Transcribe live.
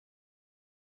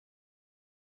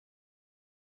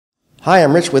Hi,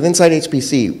 I'm Rich with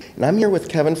insideHPC, and I'm here with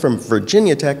Kevin from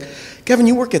Virginia Tech. Kevin,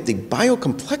 you work at the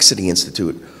Biocomplexity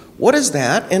Institute. What is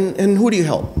that, and who do you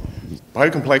help?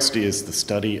 Biocomplexity is the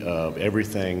study of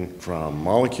everything from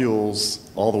molecules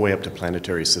all the way up to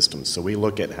planetary systems. So we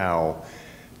look at how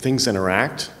things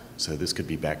interact. So this could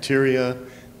be bacteria,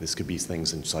 this could be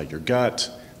things inside your gut,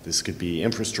 this could be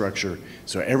infrastructure.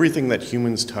 So everything that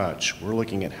humans touch, we're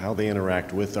looking at how they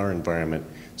interact with our environment.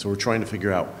 So we're trying to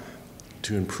figure out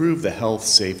to improve the health,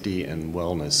 safety, and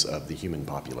wellness of the human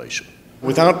population.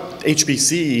 Without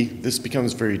HPC, this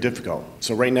becomes very difficult.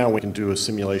 So right now we can do a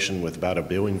simulation with about 1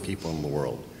 billion people in the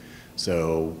world.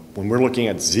 So when we're looking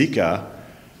at Zika,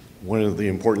 one of the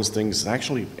important things is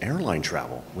actually airline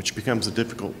travel, which becomes a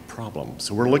difficult problem.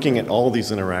 So we're looking at all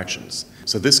these interactions.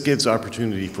 So this gives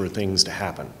opportunity for things to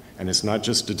happen. And it's not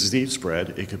just a disease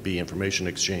spread, it could be information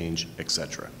exchange,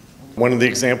 etc. One of the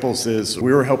examples is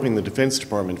we were helping the Defense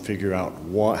Department figure out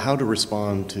how to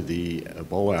respond to the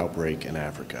Ebola outbreak in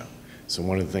Africa. So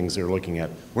one of the things they're looking at,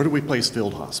 where do we place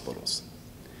field hospitals?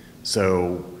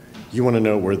 So you want to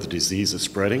know where the disease is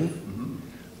spreading,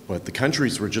 but the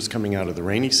countries were just coming out of the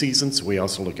rainy season, so we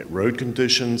also look at road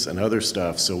conditions and other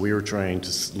stuff. So we were trying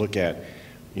to look at,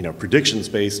 predictions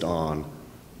based on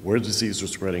where the disease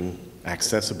was spreading,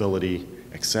 accessibility,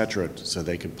 etc., so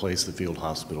they could place the field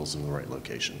hospitals in the right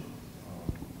location.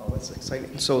 Oh, that's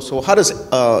exciting. So how does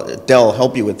Dell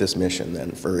help you with this mission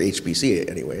then, for HPC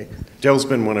anyway? Dell's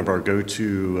been one of our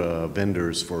go-to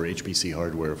vendors for HPC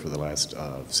hardware for the last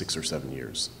 6 or 7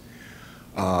 years.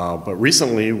 But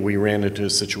recently we ran into a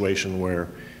situation where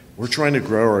we're trying to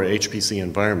grow our HPC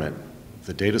environment.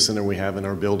 The data center we have in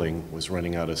our building was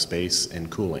running out of space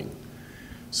and cooling.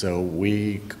 So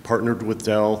we partnered with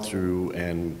Dell through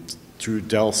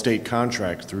Dell state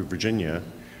contract through Virginia.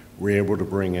 We're able to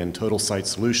bring in Total Site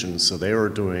Solutions, so they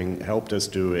helped us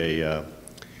do a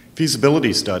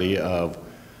feasibility study of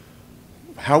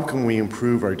how can we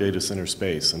improve our data center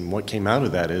space. And what came out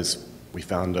of that is we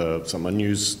found some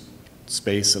unused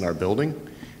space in our building,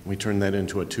 and we turned that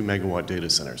into a 2 megawatt data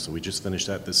center. So we just finished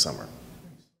that this summer.